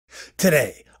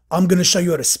Today, I'm going to show you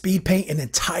how to speed paint an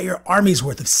entire army's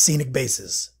worth of scenic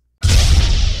bases.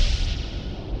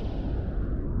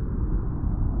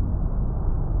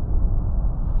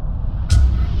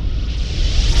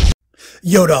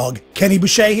 Yo dog, Kenny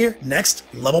Boucher here, next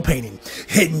level painting,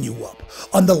 hitting you up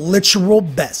on the literal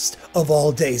best of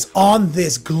all days. On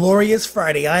this glorious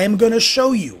Friday, I am going to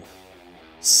show you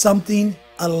something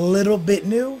a little bit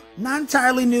new, not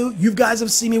entirely new. You guys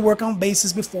have seen me work on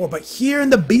bases before, but here in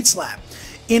the Beats Lab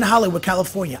in Hollywood,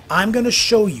 California, I'm going to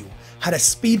show you how to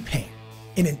speed paint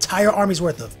an entire army's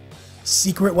worth of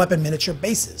secret weapon miniature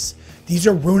bases. These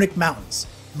are runic mountains.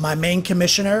 My main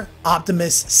commissioner,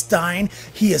 Optimus Stein,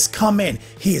 he has come in.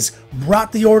 He has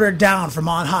brought the order down from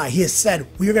on high. He has said,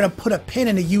 we're going to put a pin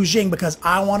in the Yujing because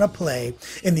I want to play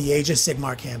in the Age of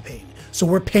Sigmar campaign. So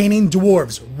we're painting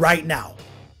dwarves right now.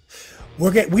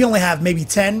 We only have maybe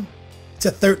 10 to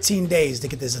 13 days to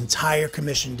get this entire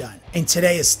commission done. And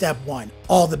today is step one,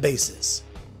 all the bases.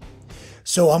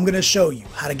 So I'm going to show you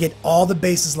how to get all the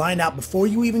bases lined out before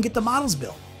you even get the models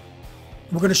built.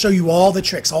 We're going to show you all the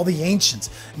tricks, all the ancient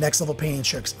next level painting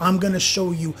tricks. I'm going to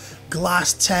show you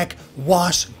gloss tech,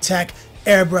 wash tech,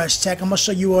 airbrush tech. I'm going to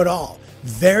show you it all.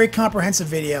 Very comprehensive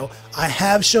video. I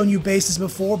have shown you bases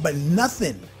before, but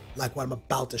nothing like what I'm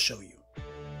about to show you.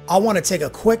 I want to take a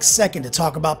quick second to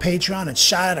talk about Patreon and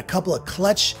shout out a couple of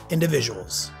clutch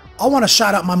individuals. I want to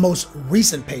shout out my most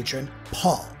recent patron,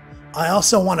 Paul. I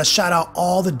also want to shout out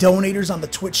all the donators on the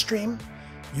Twitch stream.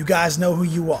 You guys know who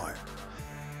you are.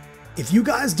 If you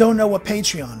guys don't know what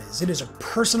Patreon is, it is a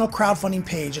personal crowdfunding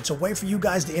page. It's a way for you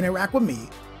guys to interact with me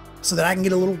so that I can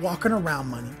get a little walking around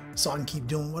money so I can keep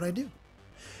doing what I do.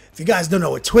 If you guys don't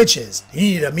know what Twitch is, you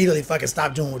need to immediately fucking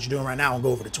stop doing what you're doing right now and go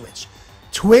over to Twitch.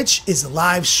 Twitch is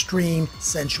live stream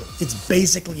central. It's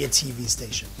basically a TV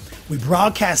station. We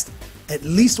broadcast at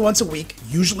least once a week,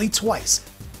 usually twice,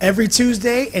 every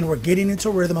Tuesday, and we're getting into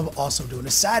a rhythm of also doing a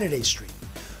Saturday stream.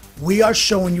 We are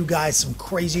showing you guys some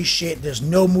crazy shit. There's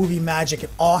no movie magic. It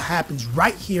all happens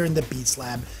right here in the Beats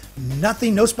Lab.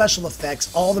 Nothing, no special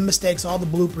effects, all the mistakes, all the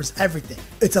bloopers, everything.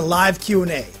 It's a live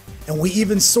Q&A, and we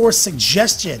even source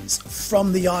suggestions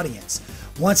from the audience.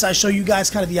 Once I show you guys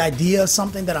kind of the idea of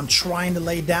something that I'm trying to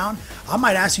lay down, I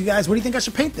might ask you guys, what do you think I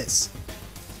should paint this?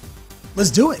 Let's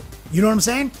do it. You know what I'm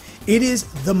saying? It is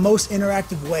the most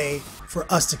interactive way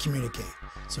for us to communicate.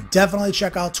 So definitely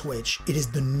check out Twitch. It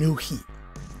is the new heat.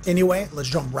 Anyway, let's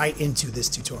jump right into this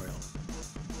tutorial.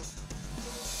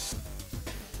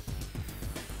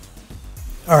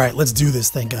 All right, let's do this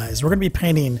thing, guys. We're going to be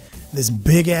painting this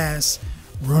big ass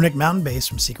runic mountain base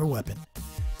from Secret Weapon.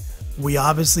 We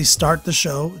obviously start the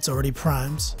show. It's already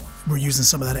primed. We're using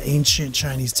some of that ancient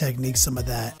Chinese technique, some of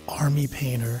that army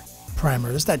painter primer.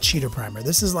 This is that cheater primer.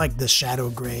 This is like the shadow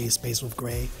gray, space wolf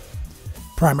gray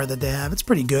primer that they have. It's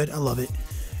pretty good. I love it.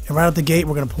 And right out the gate,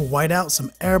 we're going to pull white out, some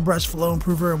airbrush flow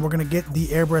improver, and we're going to get the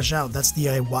airbrush out. That's the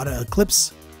Iwata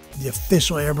Eclipse, the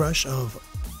official airbrush of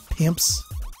pimps.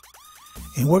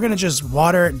 And we're going to just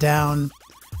water it down.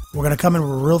 We're going to come in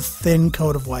with a real thin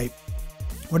coat of white.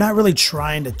 We're not really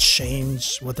trying to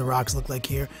change what the rocks look like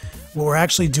here. What we're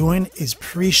actually doing is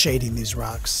pre-shading these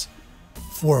rocks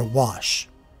for a wash.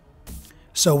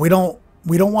 So we don't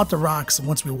want the rocks,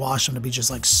 once we wash them, to be just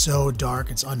like so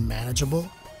dark it's unmanageable.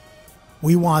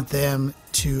 We want them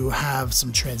to have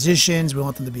some transitions. We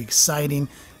want them to be exciting.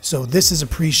 So this is a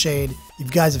pre-shade. You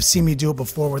guys have seen me do it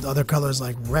before with other colors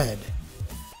like red.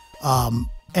 And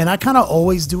I kind of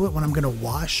always do it when I'm going to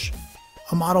wash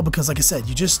a model because, like I said,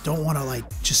 you just don't want to like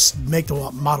just make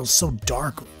the model so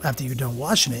dark after you're done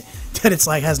washing it that it's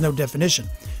like has no definition.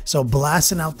 So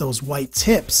blasting out those white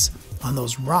tips on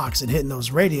those rocks and hitting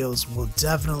those radios will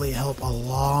definitely help a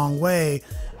long way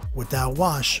with that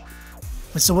wash.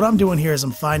 And so what I'm doing here is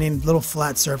I'm finding little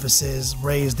flat surfaces,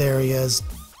 raised areas,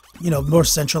 you know, more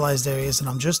centralized areas, and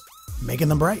I'm just making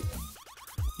them bright.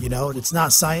 You know, it's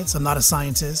not science. I'm not a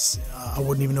scientist. I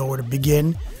wouldn't even know where to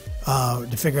begin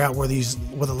to figure out where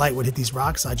the light would hit these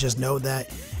rocks. I just know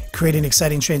that creating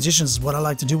exciting transitions is what I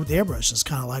like to do with the airbrush. It's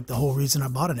kind of like the whole reason I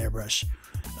bought an airbrush.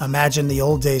 Imagine the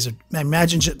old days.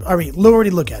 Already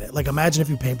look at it. Like imagine if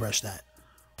you paintbrush that.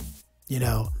 You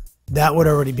know. That would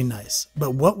already be nice.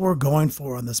 But what we're going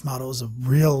for on this model is a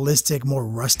realistic, more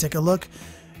rustic a look,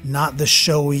 not the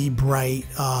showy, bright,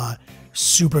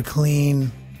 super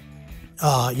clean,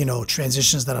 you know,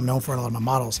 transitions that I'm known for in a lot of my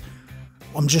models.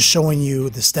 I'm just showing you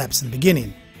the steps in the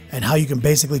beginning and how you can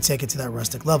basically take it to that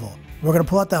rustic level. We're going to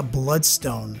pull out that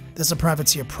bloodstone. This is a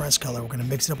privateer press color. We're going to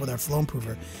mix it up with our flow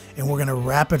improver, and we're going to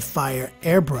rapid fire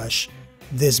airbrush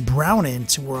this brown in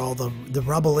to where all the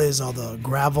rubble is, all the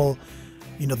gravel,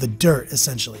 you know, the dirt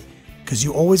essentially. because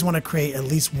you always want to create at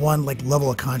least one like level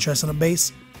of contrast on a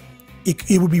base.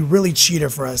 It would be really cheater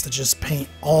for us to just paint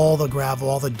all the gravel,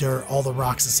 all the dirt, all the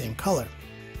rocks the same color.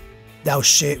 That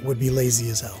shit would be lazy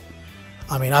as hell.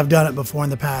 I mean, I've done it before in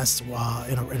the past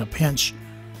in a pinch,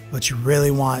 but you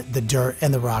really want the dirt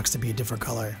and the rocks to be a different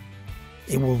color.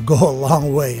 It will go a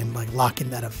long way in like locking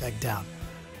that effect down.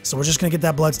 So we're just gonna get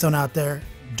that bloodstone out there.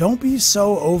 Don't be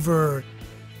so over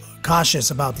cautious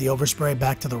about the overspray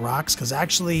back to the rocks, because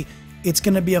actually it's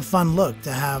going to be a fun look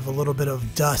to have a little bit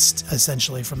of dust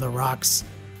essentially from the rocks.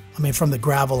 I mean, from the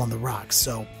gravel on the rocks.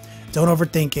 So don't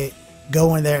overthink it.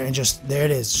 Go in there and just, there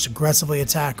it is. Just aggressively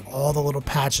attack all the little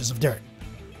patches of dirt.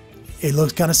 It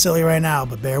looks kind of silly right now,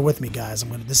 but bear with me, guys.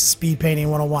 This is speed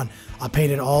painting 101. I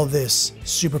painted all this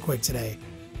super quick today.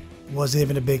 Wasn't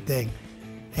even a big thing.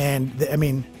 And I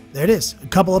mean, there it is. A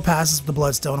couple of passes with the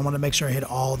bloodstone. I want to make sure I hit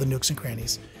all the nooks and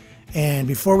crannies. And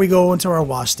before we go into our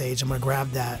wash stage, I'm going to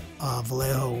grab that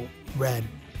Vallejo red.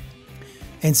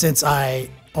 And since I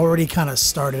already kind of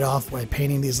started off by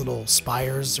painting these little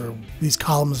spires or these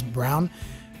columns brown,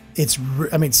 it's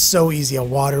so easy. A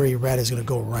watery red is going to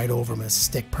go right over them and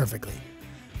stick perfectly.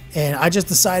 And I just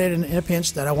decided in a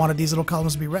pinch that I wanted these little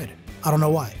columns to be red. I don't know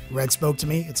why. Red spoke to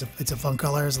me. It's a fun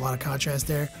color. There's a lot of contrast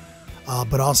there.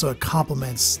 But also it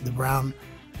complements the brown.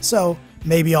 So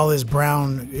maybe all this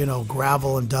brown,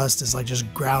 gravel and dust is like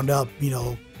just ground up,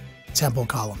 temple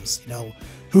columns,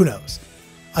 who knows?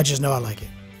 I just know I like it.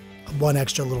 One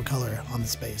extra little color on the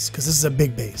space, because this is a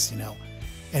big base,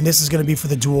 and this is going to be for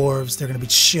the dwarves. They're going to be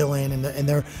chilling in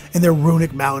their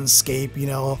runic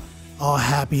mountainscape, all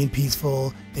happy and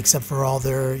peaceful, except for all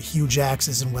their huge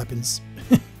axes and weapons.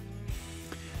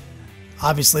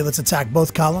 Obviously, let's attack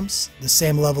both columns, the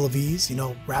same level of ease,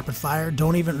 rapid fire.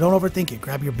 Don't overthink it.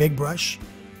 Grab your big brush,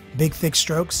 big thick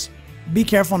strokes. Be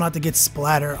careful not to get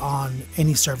splatter on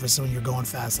any surface when you're going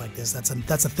fast like this. That's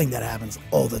a thing that happens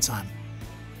all the time.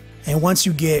 And once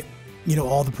you get,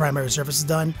 all the primary surfaces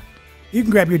done, you can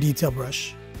grab your detail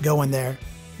brush, go in there,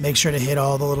 make sure to hit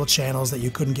all the little channels that you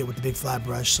couldn't get with the big flat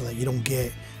brush so that you don't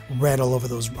get red all over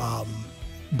those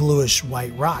bluish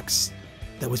white rocks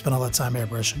that we spent all that time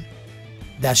airbrushing.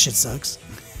 That shit sucks.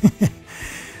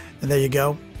 And there you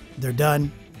go. They're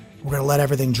done. We're going to let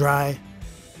everything dry.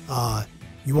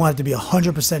 You want it to be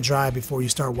 100% dry before you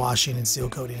start washing and seal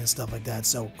coating and stuff like that.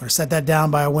 So we're going to set that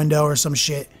down by a window or some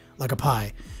shit like a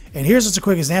pie. And here's just a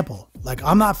quick example. Like,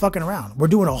 I'm not fucking around. We're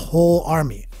doing a whole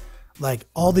army. Like,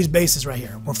 all these bases right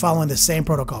here. We're following the same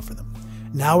protocol for them.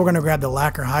 Now we're going to grab the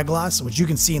lacquer high gloss, which you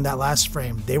can see in that last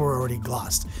frame. They were already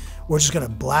glossed. We're just going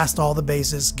to blast all the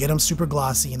bases, get them super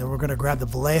glossy, and then we're going to grab the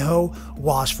Vallejo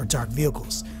wash for dark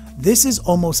vehicles. This is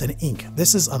almost an ink.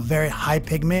 This is a very high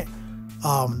pigment,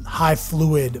 high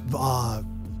fluid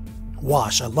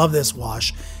wash. I love this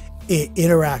wash. It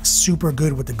interacts super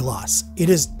good with the gloss. It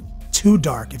is too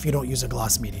dark if you don't use a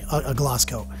gloss medium, a gloss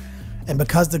coat. And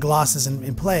because the gloss is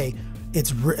in play,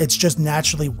 it's just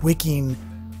naturally wicking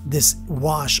this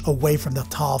wash away from the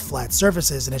tall flat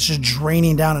surfaces, and it's just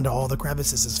draining down into all the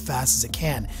crevices as fast as it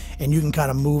can, and you can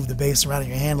kind of move the base around in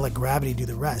your hand, let gravity do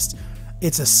the rest.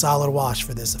 It's a solid wash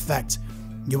for this effect.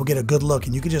 You will get a good look,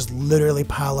 and you can just literally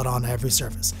pile it on every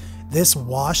surface. This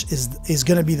wash is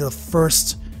going to be the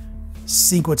first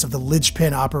sequence of the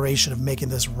linchpin operation of making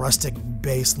this rustic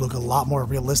base look a lot more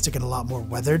realistic and a lot more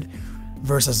weathered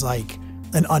versus like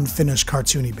an unfinished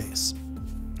cartoony base,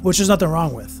 which there's nothing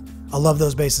wrong with. I love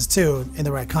those bases too in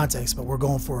the right context, but we're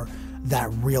going for that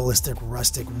realistic,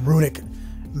 rustic, runic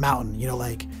mountain,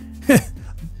 like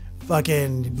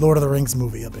fucking Lord of the Rings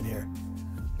movie up in here.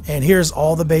 And here's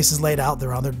all the bases laid out.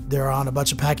 They're on a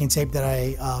bunch of packing tape that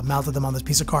I mounted them on this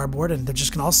piece of cardboard, and they're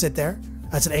just gonna all sit there.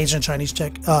 That's an ancient Chinese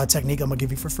technique I'm gonna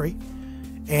give you for free.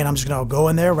 And I'm just gonna go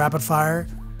in there, rapid fire,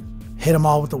 hit them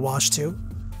all with the wash too.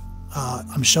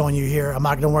 I'm showing you here.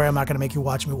 Don't worry, I'm not gonna make you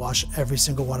watch me wash every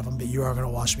single one of them, but you are gonna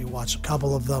watch me watch a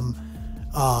couple of them,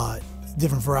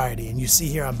 different variety. And you see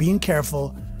here, I'm being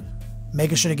careful,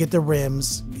 making sure to get the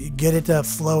rims, get it to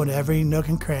flow into every nook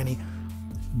and cranny.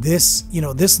 This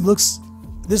looks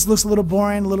a little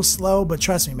boring, a little slow, but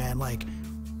trust me, man, like,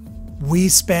 we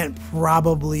spent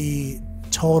probably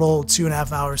total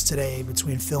 2.5 hours today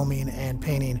between filming and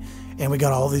painting, and we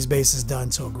got all these bases done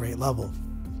to a great level.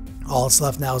 All that's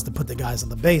left now is to put the guys on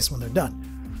the base when they're done.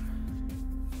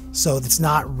 So it's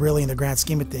not really, in the grand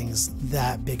scheme of things,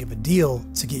 that big of a deal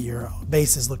to get your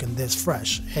bases looking this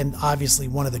fresh. And obviously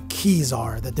one of the keys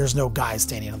are that there's no guys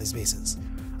standing on these bases.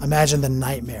 Imagine the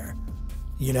nightmare,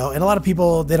 and a lot of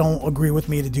people, they don't agree with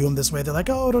me to do them this way. They're like,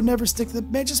 oh, it'll never stick to the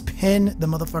man, just pin the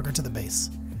motherfucker to the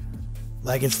base.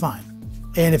 Like, it's fine.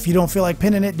 And if you don't feel like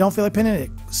pinning it, don't feel like pinning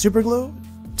it. Super glue,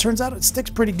 turns out it sticks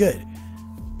pretty good.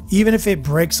 Even if it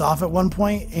breaks off at one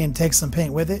point and takes some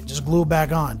paint with it, just glue it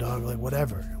back on, dog. Like,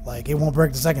 whatever. Like, it won't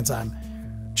break the second time.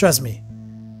 Trust me.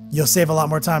 You'll save a lot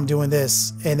more time doing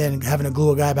this and then having to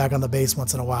glue a guy back on the base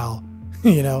once in a while,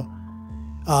 you know?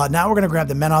 Now we're going to grab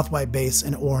the Menoth White base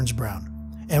and Orange Brown.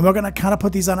 And we're going to kind of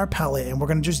put these on our palette, and we're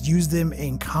going to just use them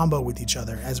in combo with each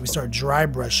other as we start dry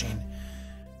brushing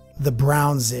the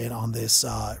browns in on this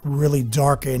really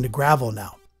darkened gravel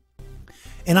now.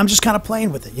 And I'm just kind of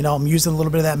playing with it. You know, I'm using a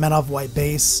little bit of that Menoth White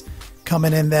base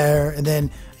coming in there, and then,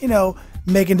 you know,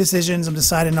 making decisions. I'm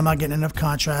deciding I'm not getting enough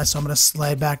contrast, so I'm going to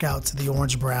slide back out to the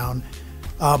Orange Brown.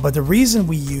 But the reason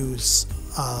we use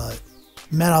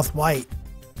Menoth White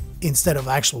instead of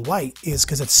actual white is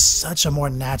because it's such a more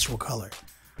natural color.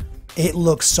 It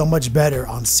looks so much better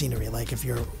on scenery. Like if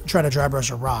you're trying to dry brush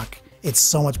a rock, it's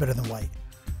so much better than white.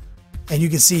 And you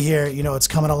can see here, you know, it's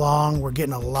coming along. We're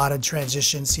getting a lot of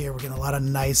transitions here. We're getting a lot of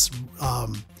nice,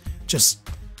 just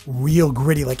real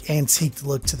gritty, like antique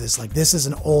look to this. Like this is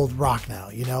an old rock now,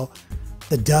 you know,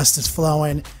 the dust is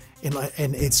flowing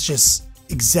and it's just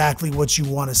exactly what you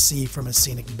want to see from a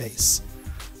scenic base.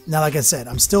 Now, like I said,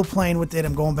 I'm still playing with it.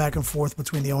 I'm going back and forth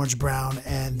between the orange brown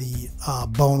and the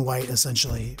bone white,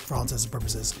 essentially, for all intents and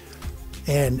purposes.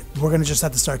 And we're going to just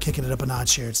have to start kicking it up a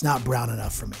notch here. It's not brown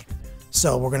enough for me.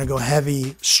 So we're going to go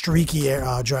heavy, streaky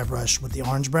dry brush with the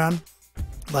orange brown.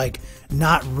 Like,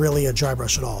 not really a dry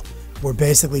brush at all. We're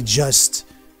basically just,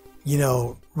 you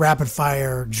know, rapid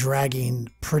fire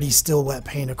dragging pretty still wet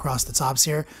paint across the tops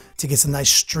here to get some nice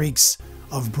streaks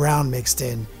of brown mixed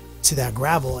in to that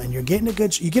gravel, and you get a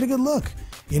good look,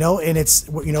 you know. And it's,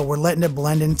 you know, we're letting it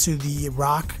blend into the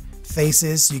rock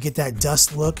faces, so you get that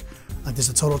dust look. Like there's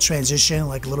a total transition,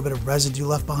 like a little bit of residue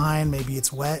left behind. Maybe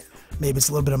it's wet, maybe it's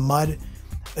a little bit of mud.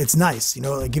 It's nice, you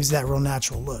know. It gives you that real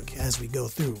natural look as we go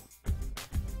through.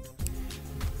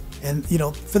 And you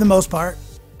know, for the most part,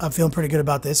 I'm feeling pretty good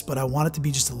about this, but I want it to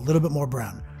be just a little bit more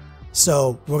brown.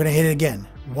 So we're gonna hit it again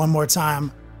one more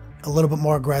time, a little bit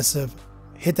more aggressive.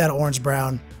 Hit that orange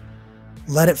brown.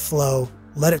 Let it flow,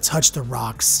 let it touch the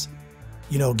rocks,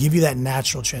 you know, give you that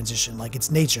natural transition. Like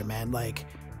it's nature, man. Like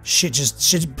shit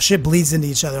bleeds into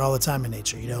each other all the time in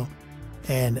nature, you know.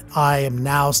 And I am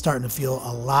now starting to feel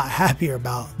a lot happier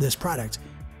about this product.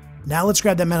 Now let's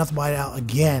grab that Menoth White out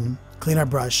again, clean our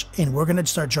brush, and we're gonna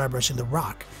start dry brushing the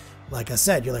rock. Like I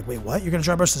said, you're like, wait, what? You're gonna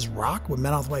dry brush this rock with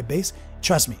Menoth White base?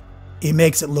 Trust me, it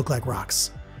makes it look like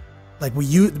rocks. Like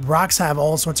rocks have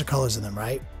all sorts of colors in them,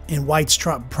 right? And white's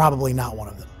probably not one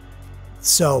of them.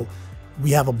 So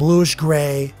we have a bluish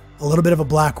gray, a little bit of a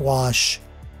black wash,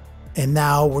 and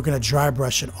now we're going to dry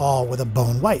brush it all with a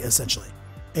bone white, essentially.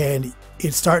 And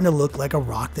it's starting to look like a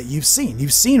rock that you've seen.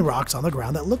 You've seen rocks on the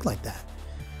ground that look like that.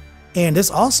 And this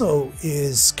also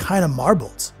is kind of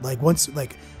marbled. Like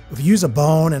if you use a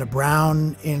bone and a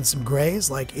brown and some grays,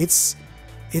 like it's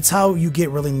how you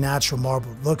get really natural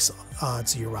marbled looks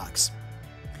to your rocks.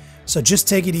 So just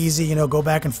take it easy, you know, go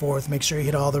back and forth, make sure you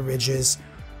hit all the ridges,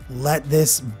 let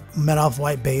this Menoth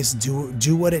White base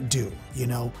do what it do, you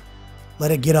know,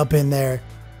 let it get up in there,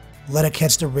 let it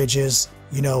catch the ridges,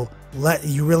 you know,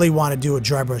 you really want to do a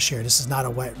dry brush here. This is not a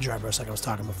wet dry brush like I was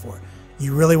talking before.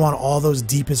 You really want all those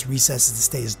deepest recesses to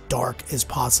stay as dark as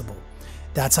possible.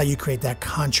 That's how you create that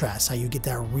contrast, how you get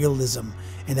that realism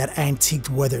and that antiqued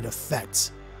weathered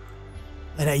effect.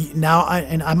 And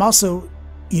I'm also,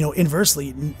 you know,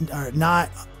 inversely, not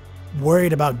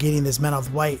worried about getting this Menoth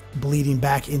White bleeding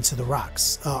back into the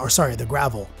rocks, the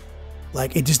gravel.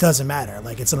 Like it just doesn't matter.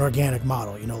 Like it's an organic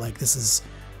model, you know. Like this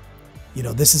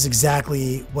is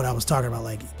exactly what I was talking about.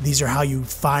 Like these are how you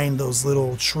find those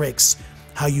little tricks,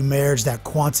 how you marriage that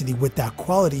quantity with that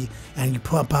quality, and you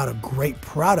pump out a great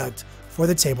product for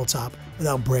the tabletop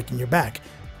without breaking your back.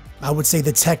 I would say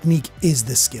the technique is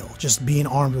the skill, just being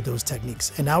armed with those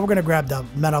techniques. And now we're gonna grab the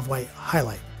Menoth White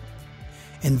highlight.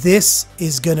 And this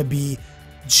is gonna be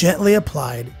gently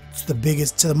applied to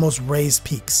the most raised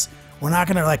peaks. We're not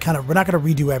gonna we're not gonna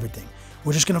redo everything.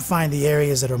 We're just gonna find the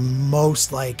areas that are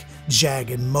most like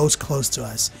jagged, most close to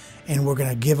us. And we're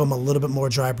gonna give them a little bit more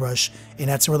dry brush, and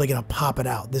that's really gonna pop it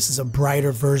out. This is a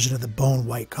brighter version of the bone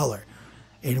white color.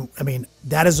 And I mean,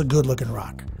 that is a good looking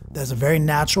rock. That's a very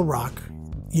natural rock.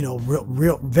 You know,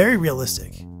 very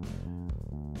realistic.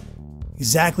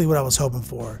 Exactly what I was hoping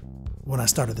for when I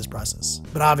started this process.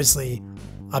 But obviously,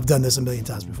 I've done this a million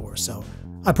times before, so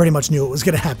I pretty much knew it was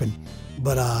gonna happen.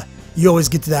 But you always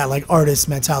get to that like artist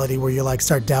mentality where you like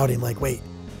start doubting, like, wait,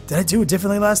 did I do it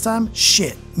differently last time?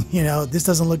 Shit, you know, this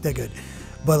doesn't look that good.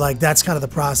 But like that's kind of the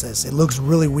process. It looks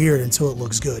really weird until it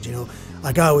looks good, you know.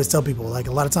 Like I always tell people, like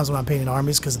a lot of times when I'm painting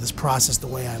armies, because of this process, the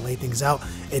way I lay things out,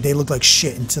 they look like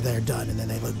shit until they're done, and then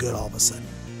they look good all of a sudden.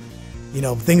 You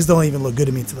know, things don't even look good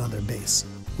to me until they're on their base,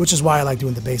 which is why I like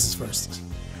doing the bases first.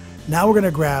 Now we're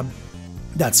gonna grab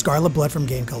that Scarlet Blood from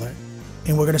Game Color,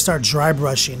 and we're gonna start dry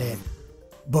brushing it,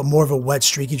 but more of a wet,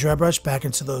 streaky dry brush back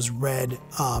into those red,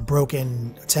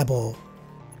 broken temple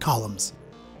columns.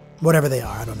 Whatever they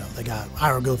are, I don't know. They got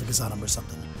hieroglyphics on them or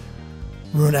something.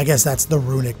 I guess that's the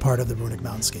runic part of the runic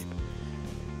mountainscape.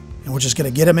 And we're just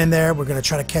going to get them in there. We're going to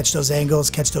try to catch those angles,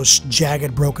 catch those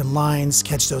jagged broken lines,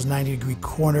 catch those 90-degree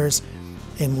corners,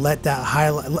 and let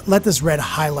this red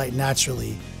highlight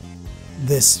naturally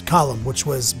this column, which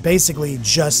was basically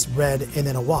just red and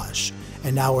then a wash.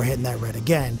 And now we're hitting that red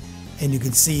again. And you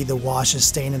can see the wash is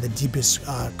staying in the deepest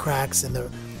cracks, and the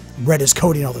red is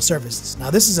coating all the surfaces. Now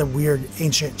this is a weird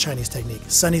ancient Chinese technique,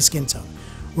 sunny skin tone.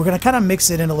 We're going to kind of mix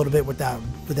it in a little bit with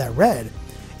that red,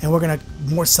 and we're going to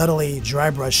more subtly dry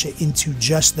brush it into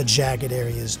just the jagged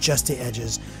areas, just the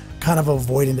edges, kind of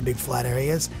avoiding the big flat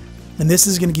areas. And this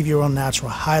is going to give you your own natural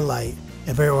highlight,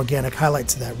 a very organic highlight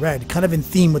to that red, kind of in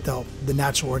theme with the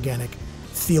natural organic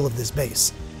feel of this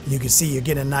base. You can see you're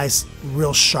getting a nice,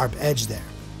 real sharp edge there.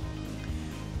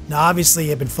 Now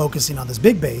obviously I've been focusing on this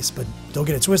big base, but don't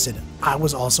get it twisted. I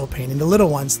was also painting the little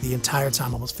ones the entire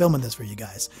time I was filming this for you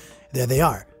guys. There they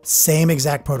are. Same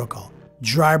exact protocol.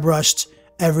 Dry brushed,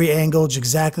 every angle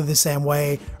exactly the same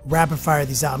way. Rapid fire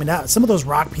these out. I mean, some of those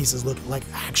rock pieces look like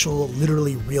actual,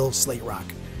 literally real slate rock.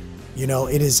 You know,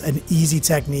 it is an easy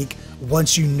technique.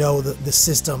 Once you know the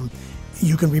system,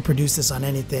 you can reproduce this on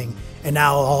anything. And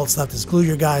now all it's left is glue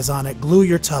your guys on it, glue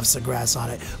your tufts of grass on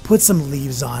it, put some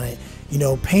leaves on it, you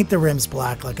know, paint the rims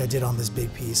black like I did on this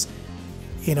big piece.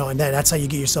 You know, and that's how you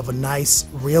get yourself a nice,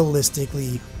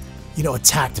 realistically, you know,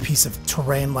 attacked piece of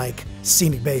terrain like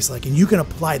scenic base, like, and you can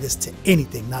apply this to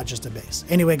anything, not just a base.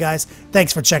 Anyway, guys,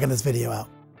 thanks for checking this video out.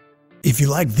 If you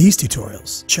like these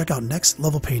tutorials, check out Next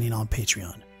Level Painting on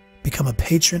Patreon. Become a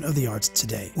patron of the arts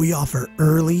today. We offer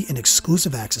early and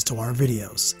exclusive access to our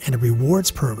videos and a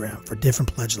rewards program for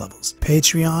different pledge levels.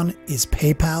 Patreon is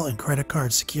PayPal and credit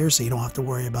card secure, so you don't have to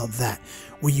worry about that.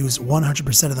 We use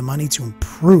 100% of the money to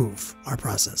improve our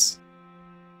process.